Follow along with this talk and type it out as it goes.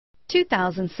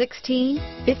2016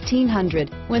 1500.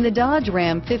 When the Dodge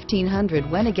Ram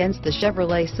 1500 went against the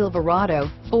Chevrolet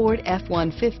Silverado, Ford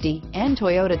F-150, and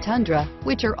Toyota Tundra,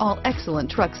 which are all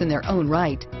excellent trucks in their own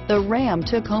right, the Ram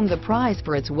took home the prize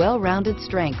for its well-rounded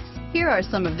strengths. Here are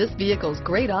some of this vehicle's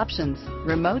great options: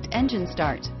 remote engine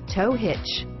start, tow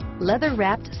hitch,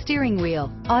 leather-wrapped steering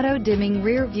wheel, auto-dimming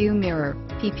rear view mirror,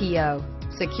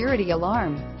 PPO, security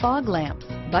alarm, fog lamps,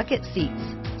 bucket seats,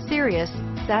 Sirius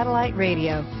satellite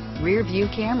radio, rear view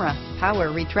camera, power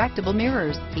retractable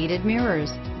mirrors, heated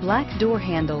mirrors, black door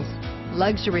handles,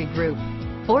 luxury group,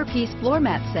 4-piece floor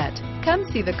mat set. Come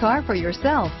see the car for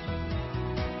yourself.